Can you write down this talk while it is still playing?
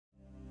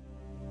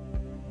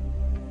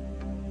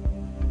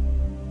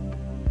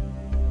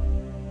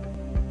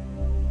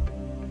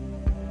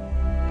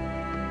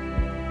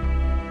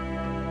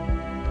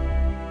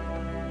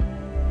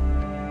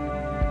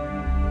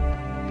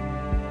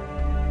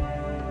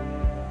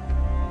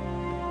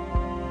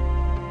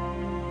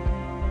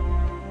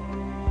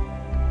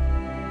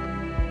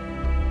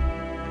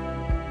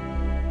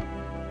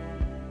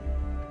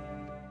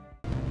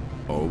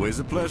Always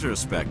a pleasure,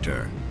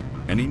 Spectre.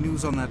 Any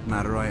news on that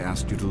matter I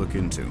asked you to look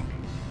into?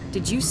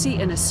 Did you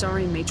see an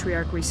Asari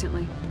matriarch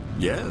recently?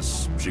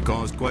 Yes, she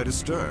caused quite a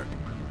stir.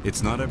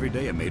 It's not every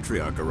day a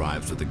matriarch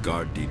arrives with a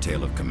guard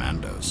detail of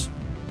commandos.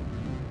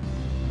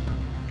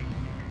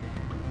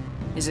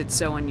 Is it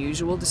so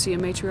unusual to see a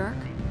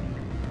matriarch?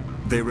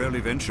 They rarely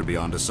venture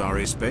beyond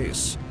Asari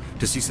space.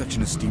 To see such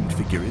an esteemed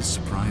figure is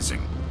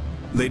surprising.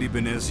 Lady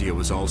Benezia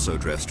was also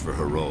dressed for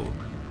her role.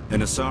 An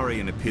Asari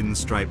in a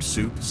pinstriped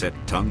suit set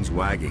tongues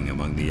wagging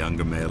among the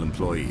younger male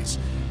employees,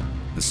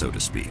 so to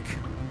speak.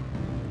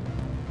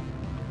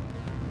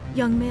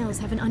 Young males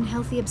have an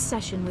unhealthy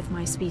obsession with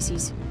my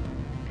species.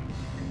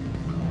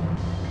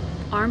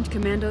 Armed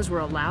commandos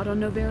were allowed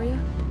on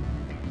Novera?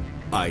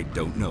 I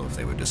don't know if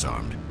they were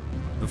disarmed.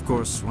 Of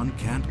course, one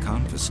can't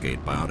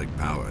confiscate biotic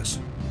powers.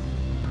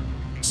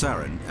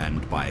 Saren,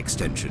 and by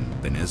extension,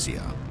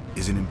 Benezia,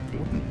 is an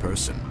important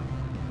person.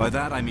 By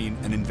that I mean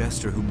an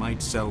investor who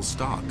might sell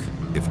stock,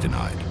 if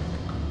denied.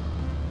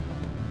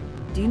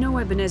 Do you know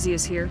why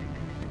Benezia's here?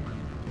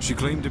 She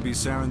claimed to be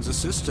Saren's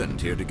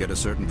assistant, here to get a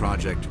certain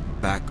project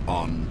back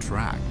on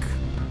track.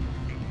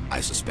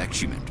 I suspect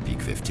she meant Peak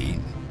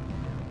 15.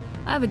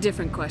 I have a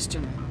different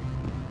question.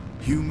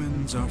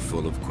 Humans are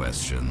full of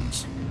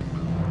questions.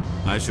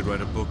 I should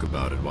write a book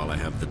about it while I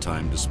have the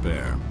time to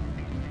spare.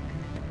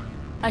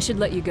 I should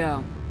let you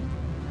go.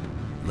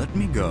 Let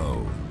me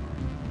go.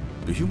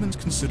 Do humans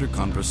consider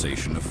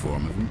conversation a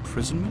form of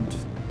imprisonment?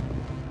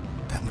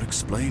 That would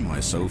explain why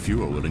so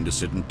few are willing to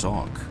sit and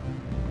talk.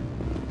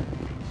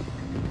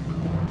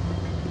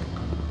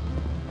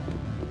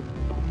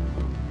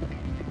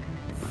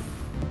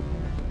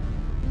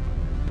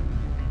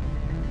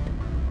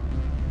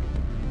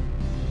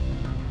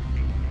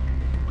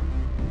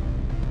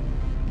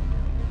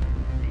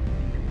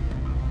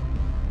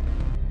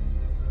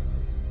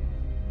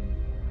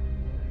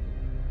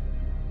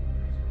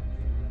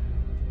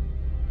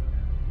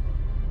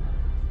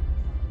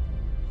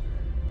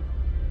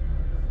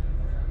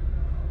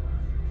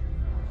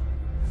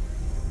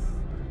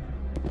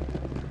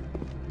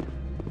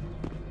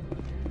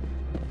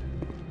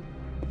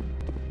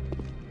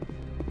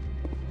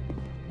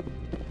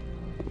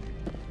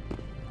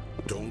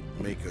 Don't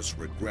make us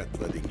regret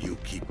letting you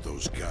keep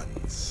those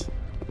guns.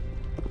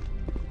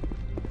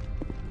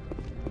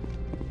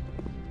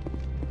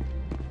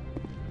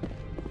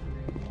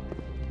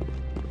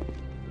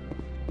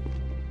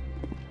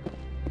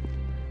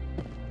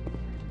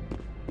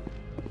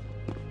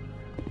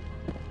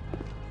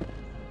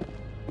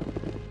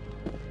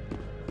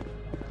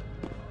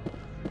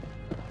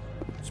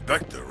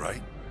 Spectre,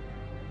 right?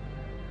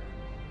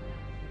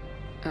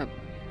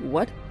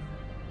 What?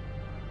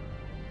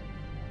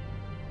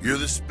 You're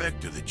the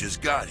Spectre that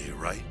just got here,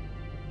 right?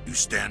 You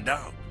stand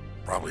out.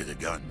 Probably the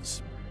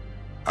guns.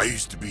 I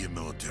used to be a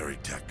military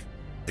tech.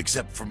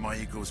 Except for my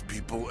ego's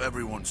people,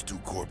 everyone's too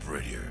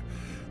corporate here.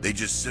 They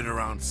just sit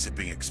around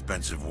sipping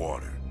expensive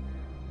water.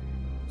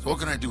 So what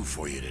can I do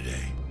for you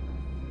today?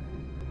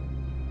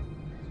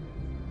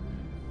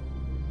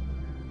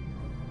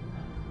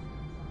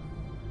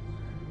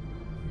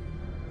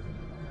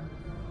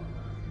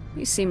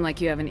 You seem like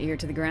you have an ear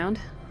to the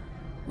ground.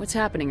 What's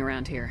happening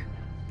around here?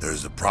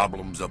 There's the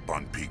problems up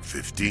on Peak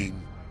 15.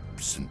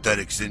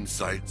 Synthetic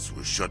Insights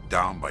was shut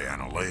down by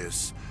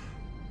Annihilus,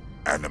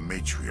 and the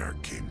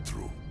matriarch came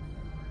through.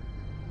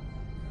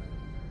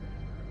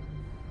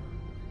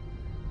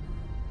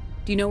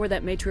 Do you know where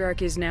that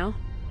matriarch is now?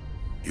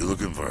 You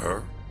looking for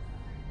her?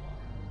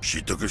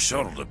 She took a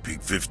shuttle to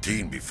Peak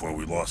 15 before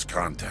we lost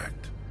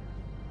contact.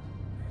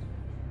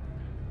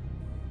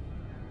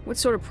 What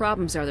sort of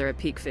problems are there at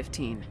Peak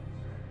 15?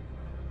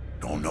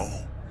 Don't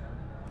know.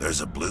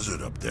 There's a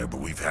blizzard up there, but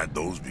we've had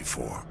those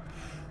before.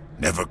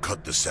 Never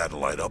cut the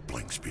satellite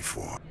uplinks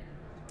before.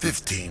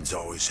 15's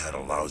always had a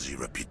lousy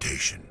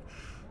reputation.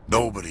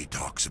 Nobody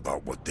talks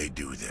about what they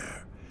do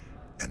there.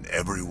 And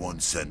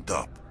everyone sent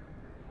up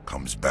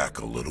comes back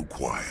a little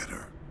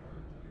quieter.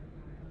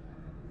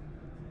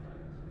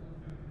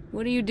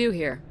 What do you do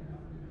here?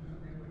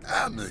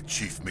 I'm the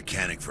chief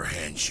mechanic for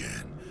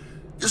Hanshan.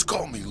 Just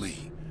call me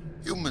Lee.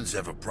 Humans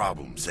have a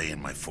problem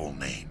saying my full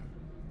name.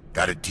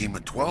 Got a team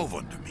of 12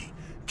 under me,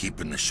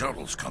 keeping the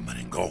shuttles coming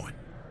and going.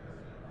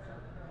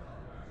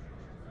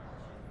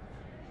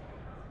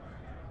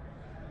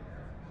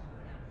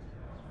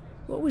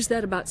 What was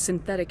that about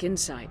Synthetic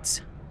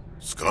Insights?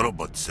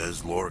 Scuttlebutt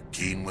says Lorik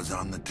Qui'in was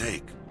on the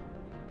take.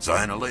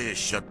 Annihilus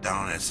shut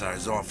down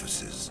SI's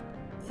offices,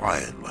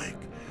 quiet-like,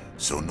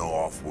 so no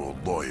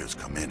off-world lawyers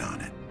come in on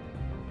it.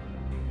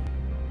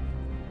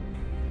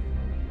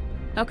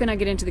 How can I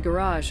get into the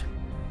garage?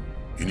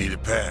 You need a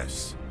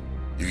pass.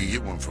 You can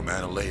get one from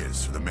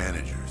Annihilus or the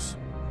managers,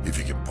 if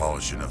you can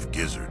polish enough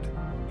gizzard.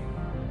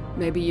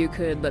 Maybe you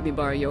could let me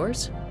borrow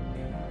yours?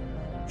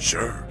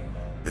 Sure.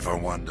 If I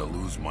wanted to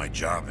lose my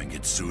job and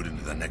get sued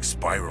into the next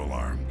spiral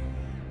arm,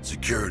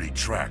 security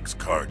tracks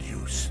card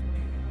use.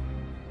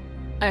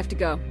 I have to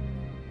go.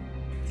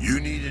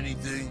 You need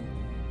anything,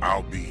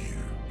 I'll be here.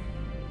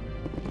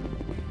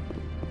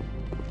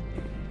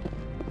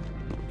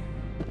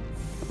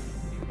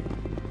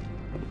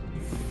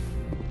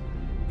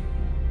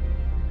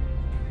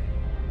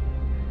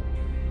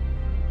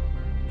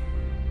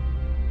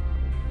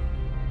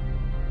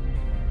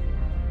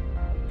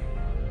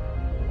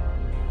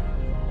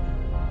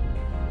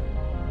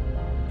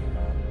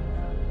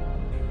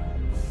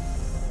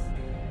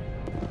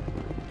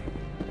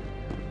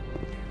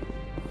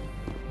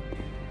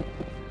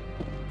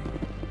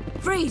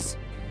 Freeze!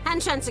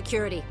 Hanshan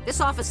security.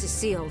 This office is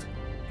sealed.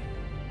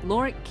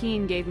 Lorik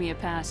Qui'in gave me a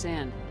pass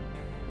in.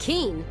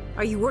 Qui'in?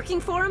 Are you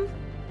working for him?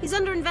 He's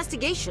under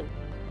investigation.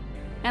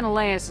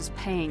 Ananias is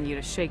paying you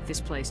to shake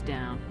this place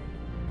down.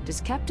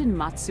 Does Captain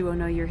Matsuo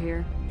know you're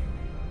here?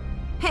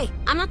 Hey,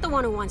 I'm not the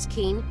one who wants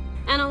Qui'in.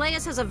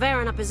 Ananias has a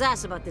Varen up his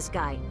ass about this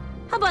guy.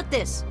 How about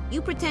this?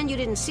 You pretend you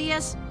didn't see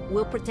us,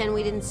 we'll pretend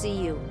we didn't see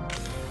you.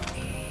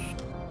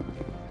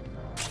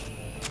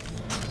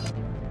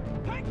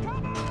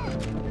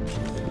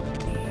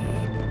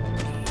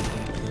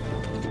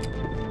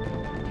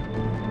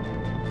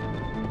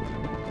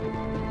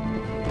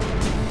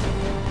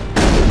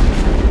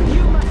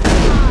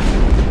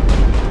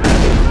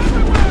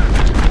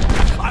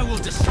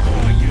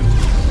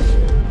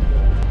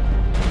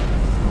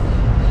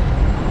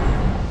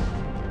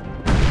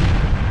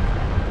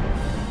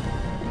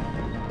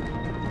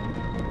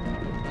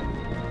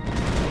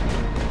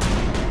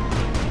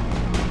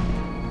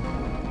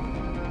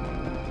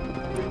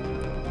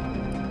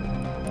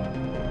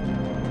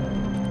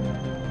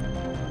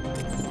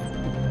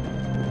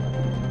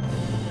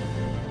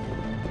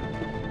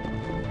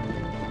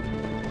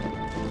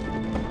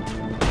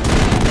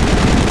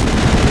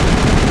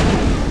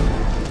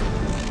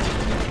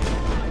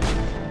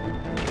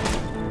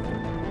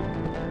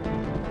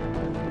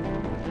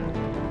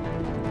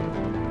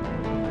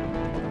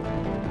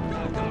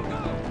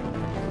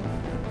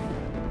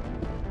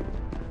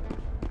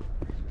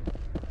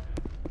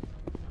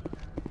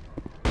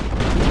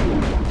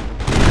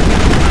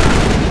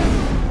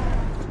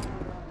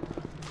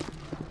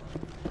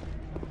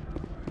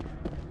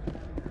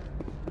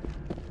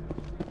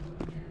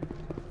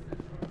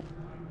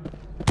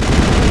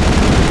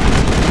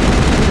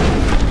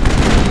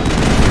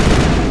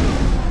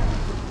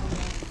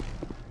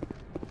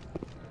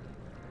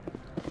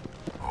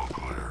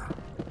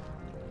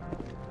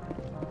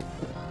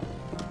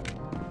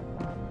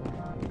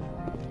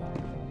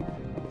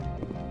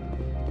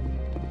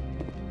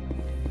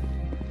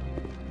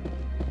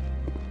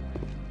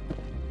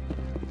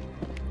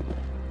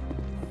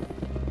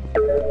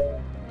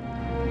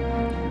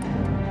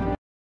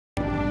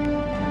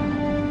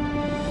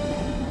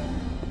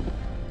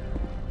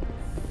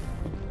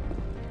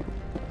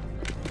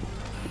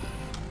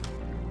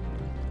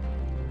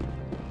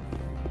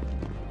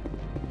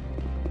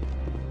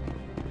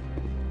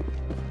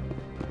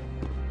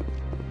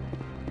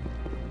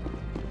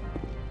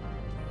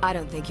 I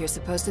don't think you're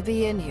supposed to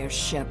be in here,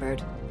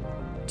 Shepard.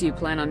 Do you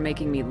plan on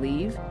making me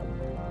leave?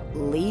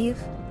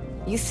 Leave?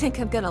 You think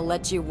I'm gonna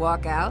let you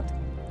walk out?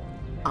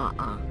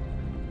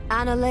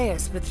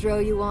 Ananias would throw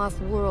you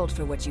off-world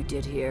for what you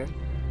did here.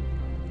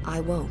 I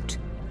won't.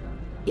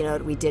 You know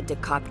what we did to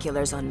cop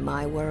killers on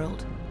my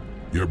world?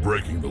 You're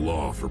breaking the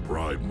law for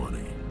bribe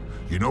money.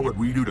 You know what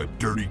we do to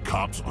dirty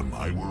cops on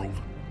my world?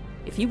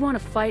 If you want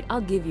to fight,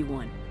 I'll give you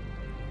one.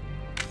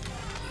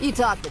 You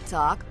talk the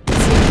talk. See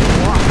if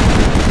you walk.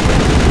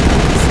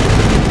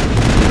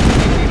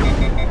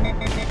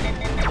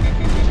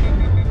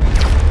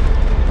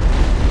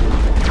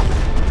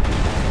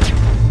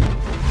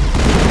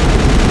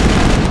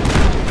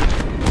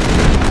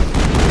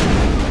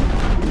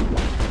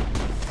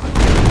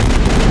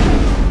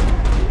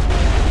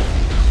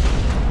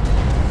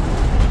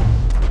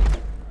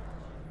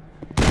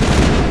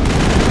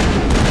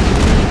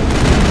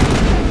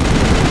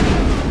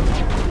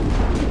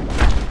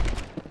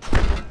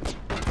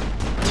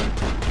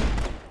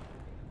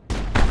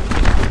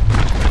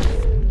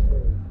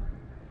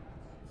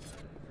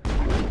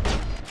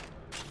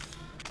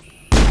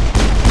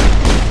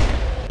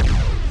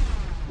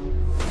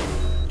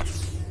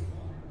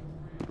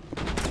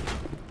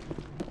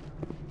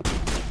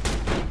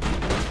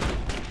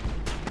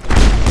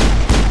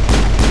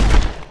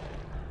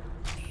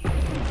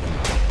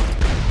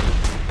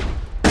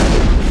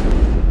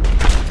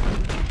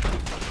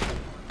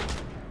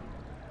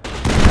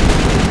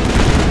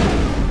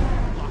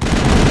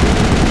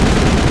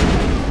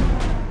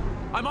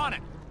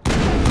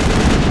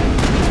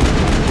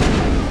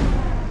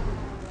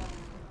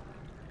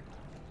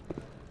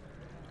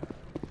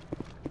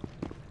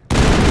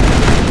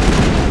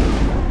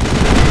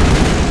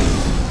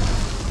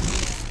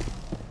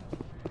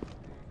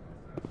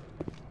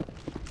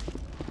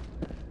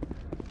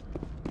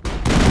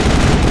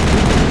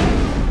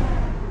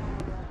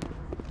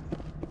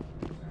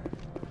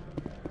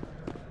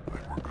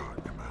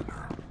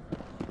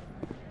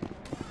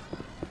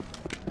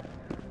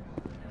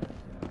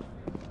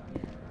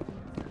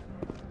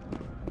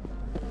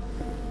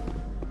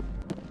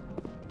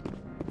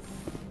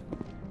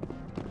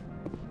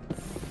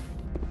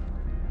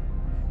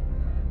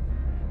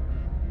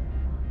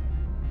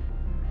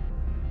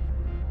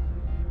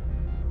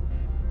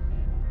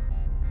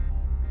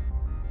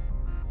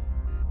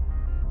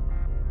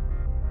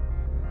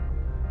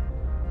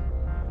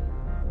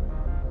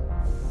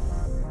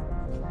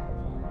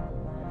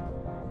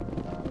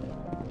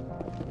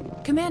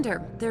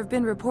 Commander, there have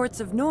been reports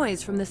of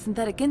noise from the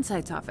Synthetic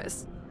Insights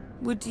office.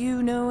 Would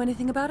you know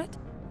anything about it?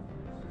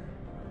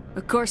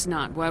 Of course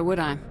not. Why would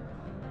I?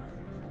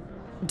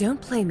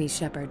 Don't play me,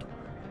 Shepard.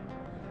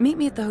 Meet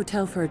me at the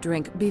hotel for a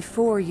drink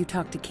before you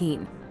talk to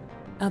Qui'in.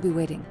 I'll be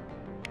waiting.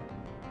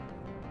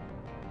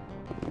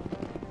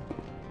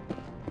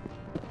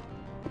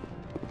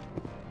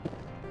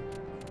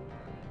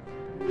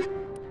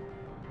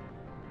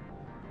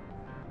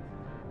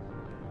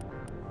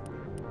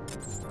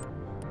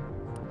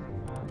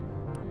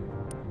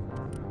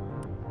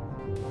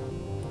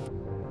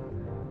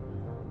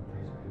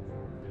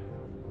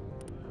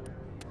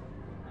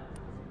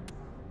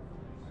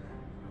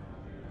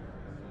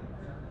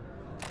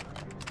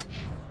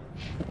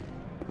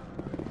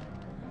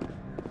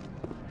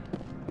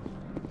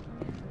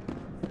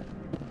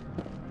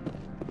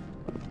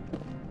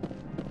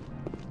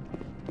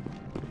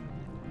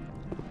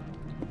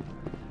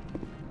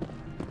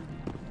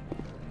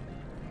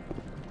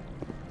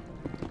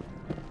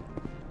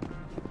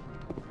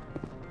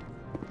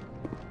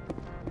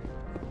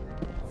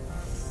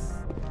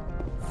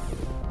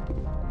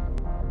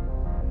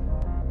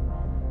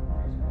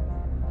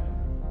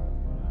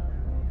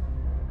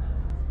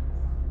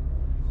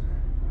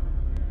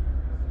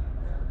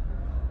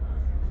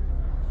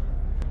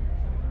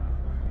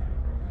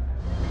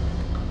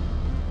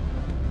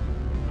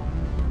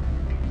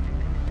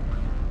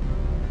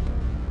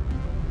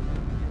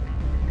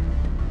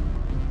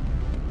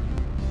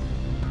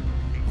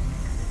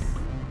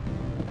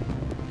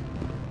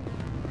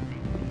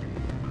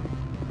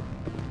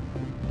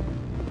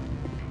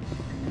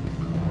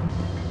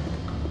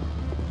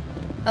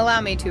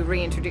 Allow me to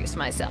reintroduce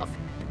myself.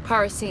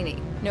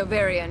 Parasini,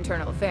 Novera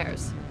Internal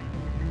Affairs.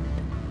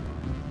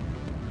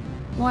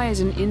 Why is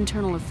an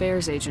internal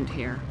affairs agent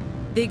here?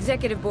 The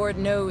executive board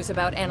knows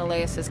about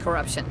Analeus'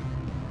 corruption.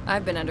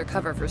 I've been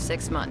undercover for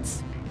 6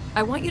 months.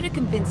 I want you to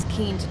convince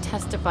Qui'in to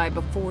testify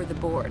before the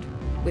board.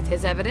 With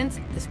his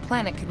evidence, this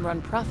planet can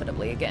run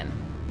profitably again.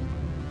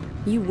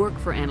 You work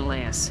for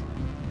Analeus.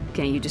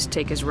 Can't you just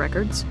take his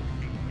records?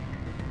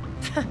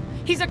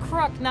 He's a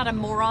crook, not a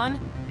moron.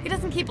 He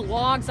doesn't keep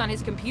logs on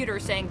his computer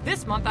saying,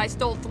 "This month I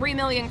stole 3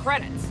 million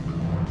credits."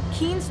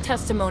 Qui'in's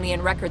testimony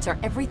and records are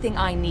everything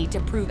I need to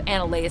prove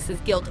Analeus'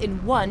 guilt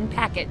in one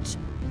package.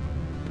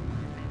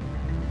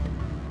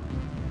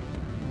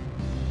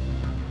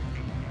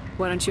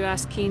 Why don't you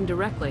ask Qui'in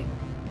directly?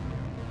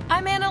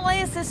 I'm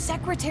Analeus'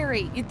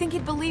 secretary. You'd think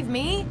he'd believe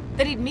me?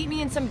 That he'd meet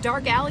me in some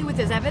dark alley with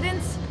his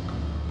evidence?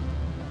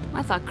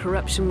 I thought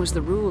corruption was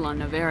the rule on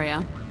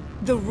Novera.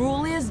 The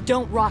rule is,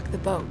 don't rock the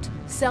boat.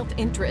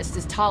 Self-interest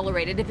is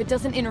tolerated if it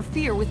doesn't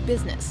interfere with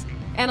business.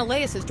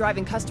 Analeus is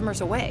driving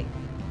customers away.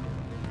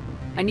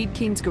 I need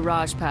Qui'in's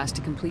garage pass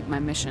to complete my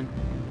mission.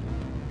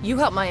 You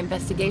help my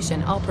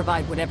investigation, I'll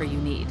provide whatever you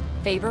need.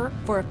 Favor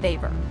for a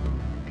favor.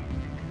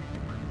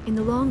 In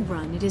the long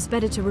run, it is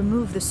better to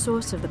remove the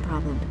source of the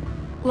problem.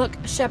 Look,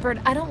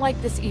 Shepard, I don't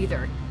like this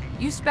either.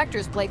 You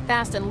Spectres play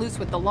fast and loose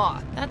with the law.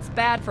 That's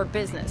bad for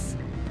business.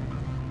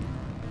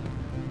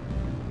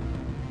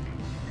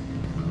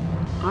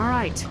 All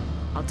right.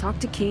 I'll talk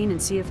to Qui'in and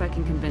see if I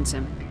can convince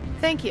him.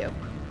 Thank you.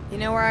 You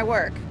know where I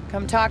work.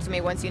 Come talk to me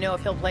once you know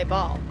if he'll play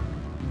ball.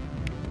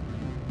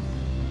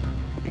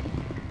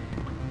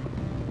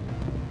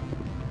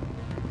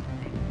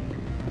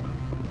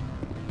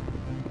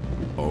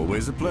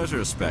 Always a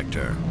pleasure,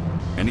 Spectre.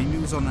 Any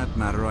news on that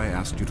matter I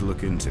asked you to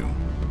look into?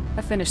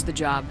 I finished the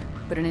job,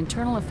 but an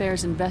internal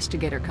affairs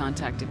investigator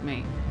contacted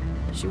me.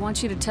 She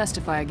wants you to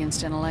testify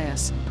against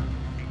Analeus.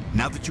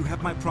 Now that you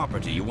have my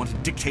property, you want to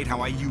dictate how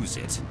I use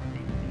it.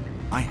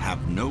 I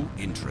have no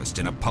interest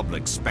in a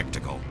public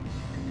spectacle.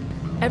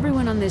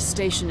 Everyone on this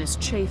station is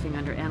chafing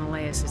under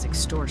Analeus'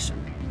 extortion.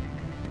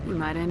 You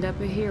might end up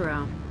a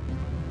hero.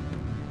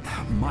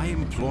 My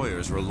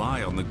employers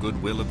rely on the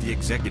goodwill of the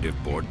executive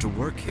board to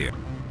work here.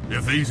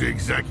 If these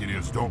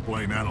executives don't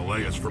blame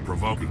Analeus for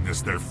provoking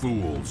this, they're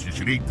fools. You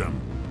should eat them.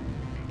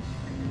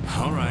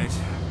 All right.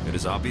 It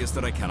is obvious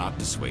that I cannot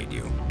dissuade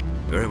you.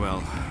 Very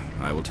well.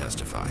 I will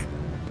testify.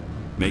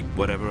 Make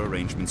whatever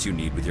arrangements you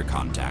need with your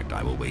contact.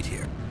 I will wait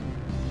here.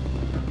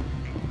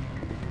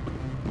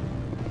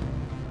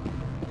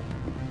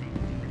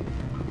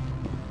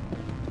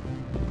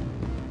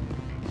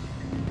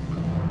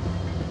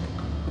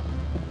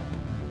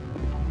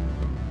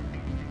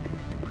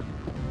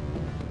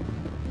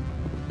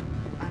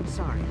 I'm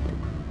sorry.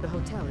 The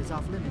hotel is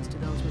off limits to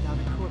those without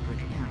a corporate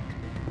account.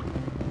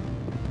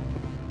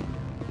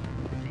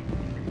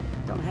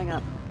 Don't hang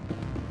up.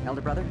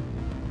 Elder brother,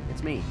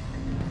 it's me.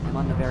 I'm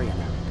on Novera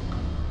now.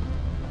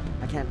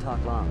 I can't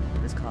talk long.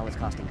 This call is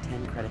costing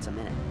 10 credits a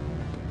minute.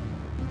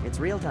 It's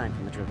real time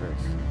from the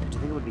Traverse. Did you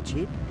think it would be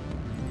cheap?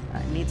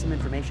 I need some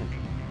information.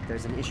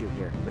 There's an issue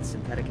here with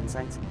Synthetic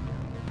Insights.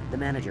 The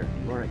manager,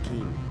 Lorik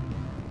Qui'in.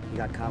 He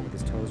got caught with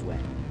his toes wet.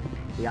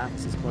 The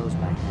office is closed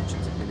by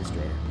Hanshan's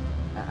administrator.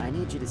 I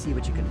need you to see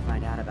what you can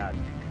find out about...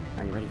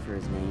 Are you ready for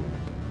his name?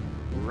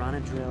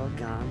 Ronadril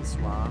Gan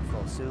Swa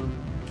Folsum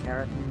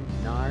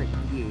Keratin Nar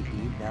Ead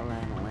Bel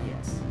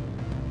Analeus.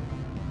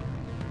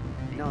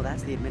 No,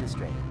 that's the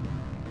administrator.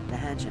 The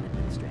Hanshan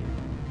administrator.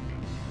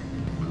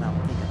 Well,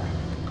 think about it.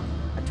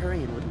 A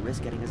Turian wouldn't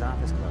risk getting his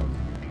office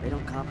closed. They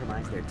don't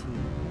compromise their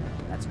team.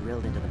 That's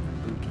drilled into them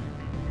from boot camp.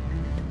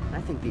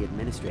 I think the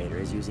administrator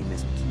is using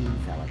this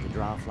Qui'in fella to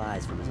draw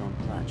flies from his own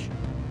clutch.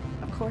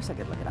 Of course I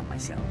could look it up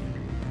myself.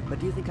 But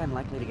do you think I'm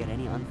likely to get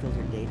any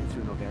unfiltered data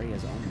through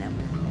Noveria's own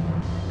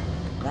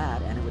network?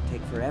 That, and it would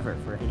take forever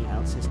for any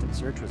out-system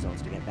search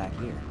results to get back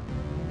here.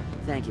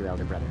 Thank you,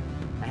 Elder Brother.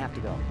 I have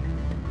to go.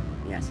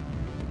 Yes.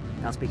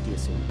 I'll speak to you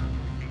soon.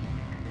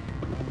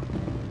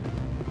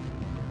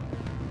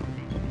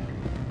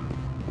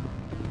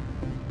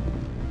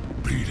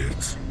 Beat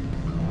it.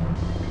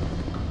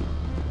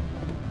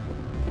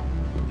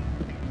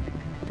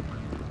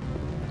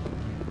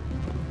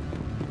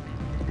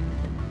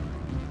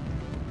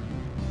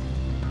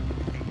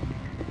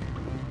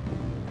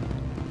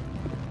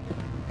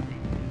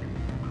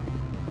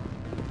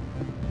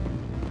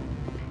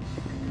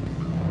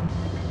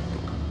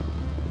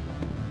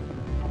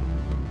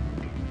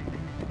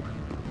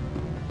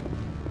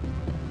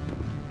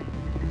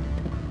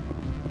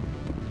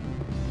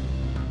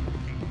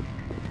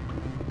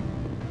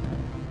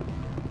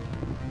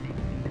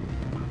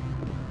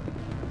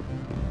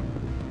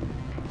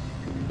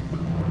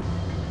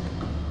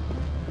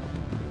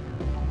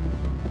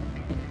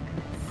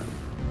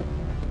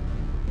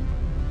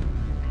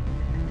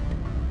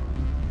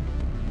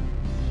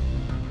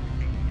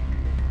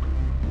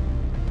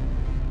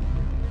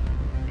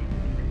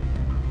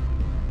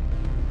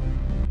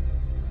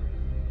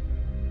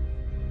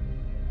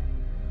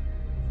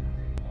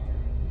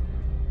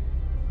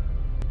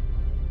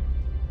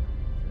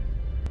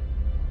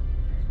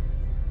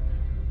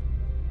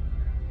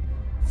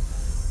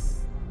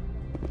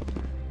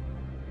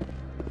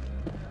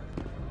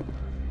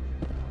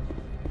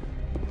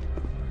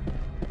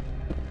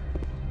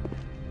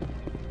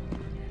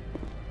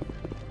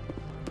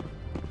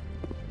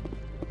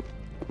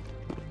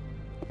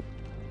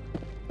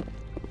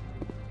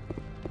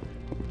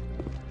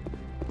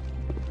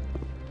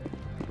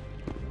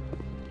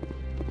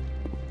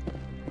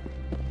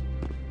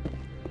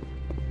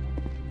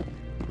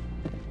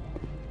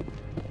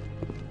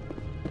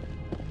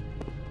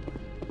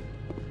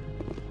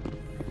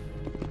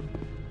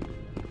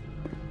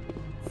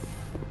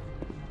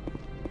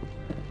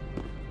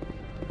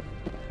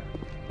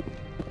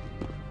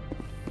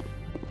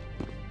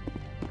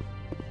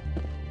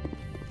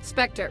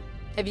 Spectre,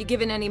 have you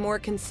given any more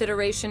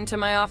consideration to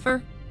my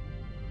offer?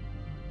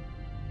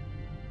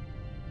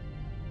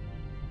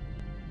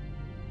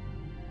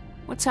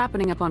 What's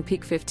happening up on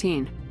Peak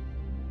 15?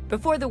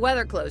 Before the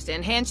weather closed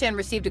in, Hanshan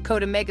received a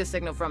Code Omega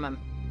signal from him.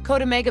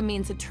 Code Omega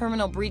means a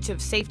terminal breach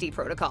of safety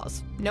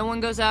protocols. No one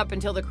goes up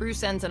until the crew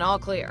sends an all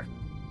clear.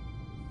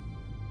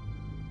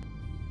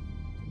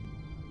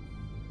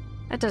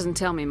 That doesn't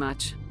tell me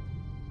much.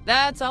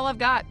 That's all I've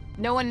got.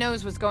 No one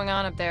knows what's going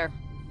on up there.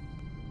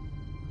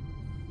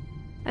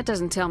 That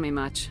doesn't tell me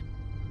much.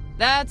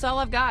 That's all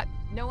I've got.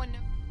 No one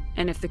knows.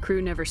 And if the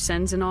crew never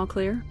sends an all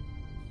clear?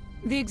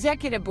 The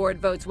executive board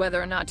votes whether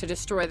or not to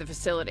destroy the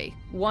facility.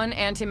 One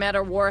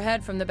antimatter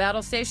warhead from the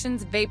battle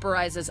stations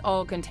vaporizes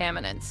all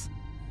contaminants.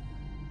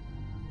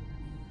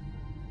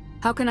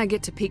 How can I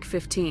get to Peak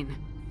 15?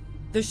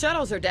 The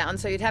shuttles are down,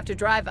 so you'd have to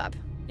drive up.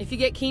 If you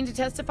get Qui'in to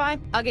testify,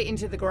 I'll get you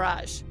into the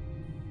garage.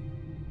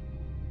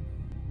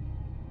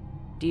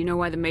 Do you know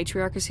why the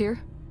matriarch is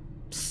here?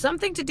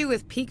 Something to do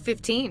with Peak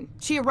 15.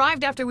 She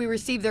arrived after we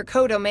received their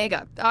Code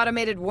Omega,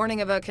 automated warning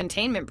of a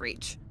containment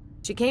breach.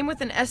 She came with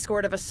an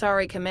escort of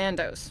Asari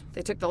commandos.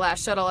 They took the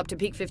last shuttle up to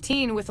Peak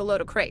 15 with a load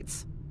of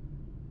crates.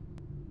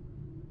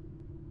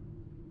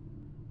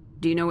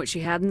 Do you know what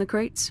she had in the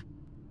crates?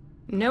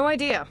 No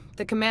idea.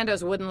 The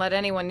commandos wouldn't let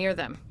anyone near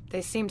them.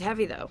 They seemed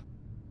heavy, though.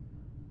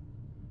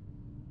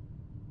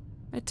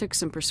 It took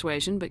some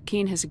persuasion, but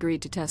Qui'in has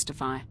agreed to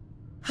testify.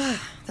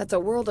 That's a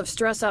world of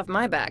stress off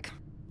my back.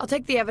 I'll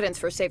take the evidence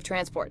for safe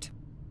transport.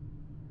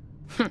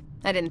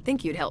 I didn't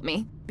think you'd help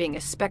me, being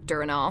a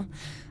Spectre and all.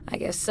 I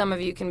guess some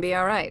of you can be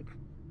alright.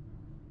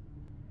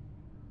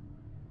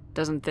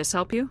 Doesn't this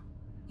help you?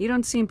 You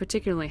don't seem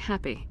particularly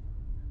happy.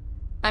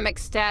 I'm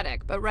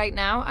ecstatic, but right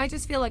now, I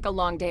just feel like a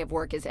long day of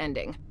work is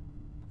ending.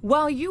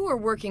 While you were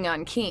working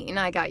on Qui'in,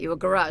 I got you a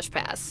garage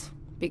pass.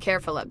 Be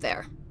careful up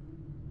there.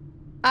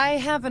 I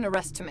have an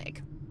arrest to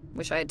make.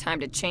 Wish I had time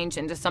to change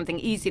into something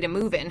easy to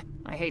move in.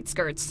 I hate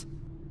skirts.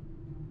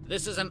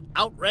 This is an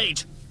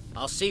outrage.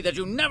 I'll see that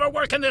you never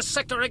work in this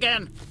sector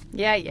again.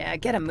 Yeah,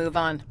 get a move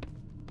on.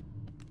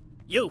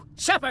 You,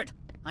 Shepard!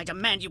 I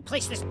demand you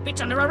place this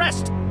bitch under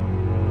arrest!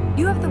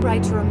 You have the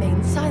right to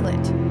remain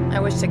silent. I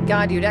wish to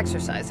God you'd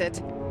exercise it.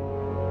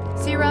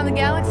 See you around the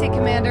galaxy,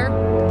 Commander.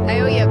 I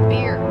owe you a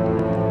beer.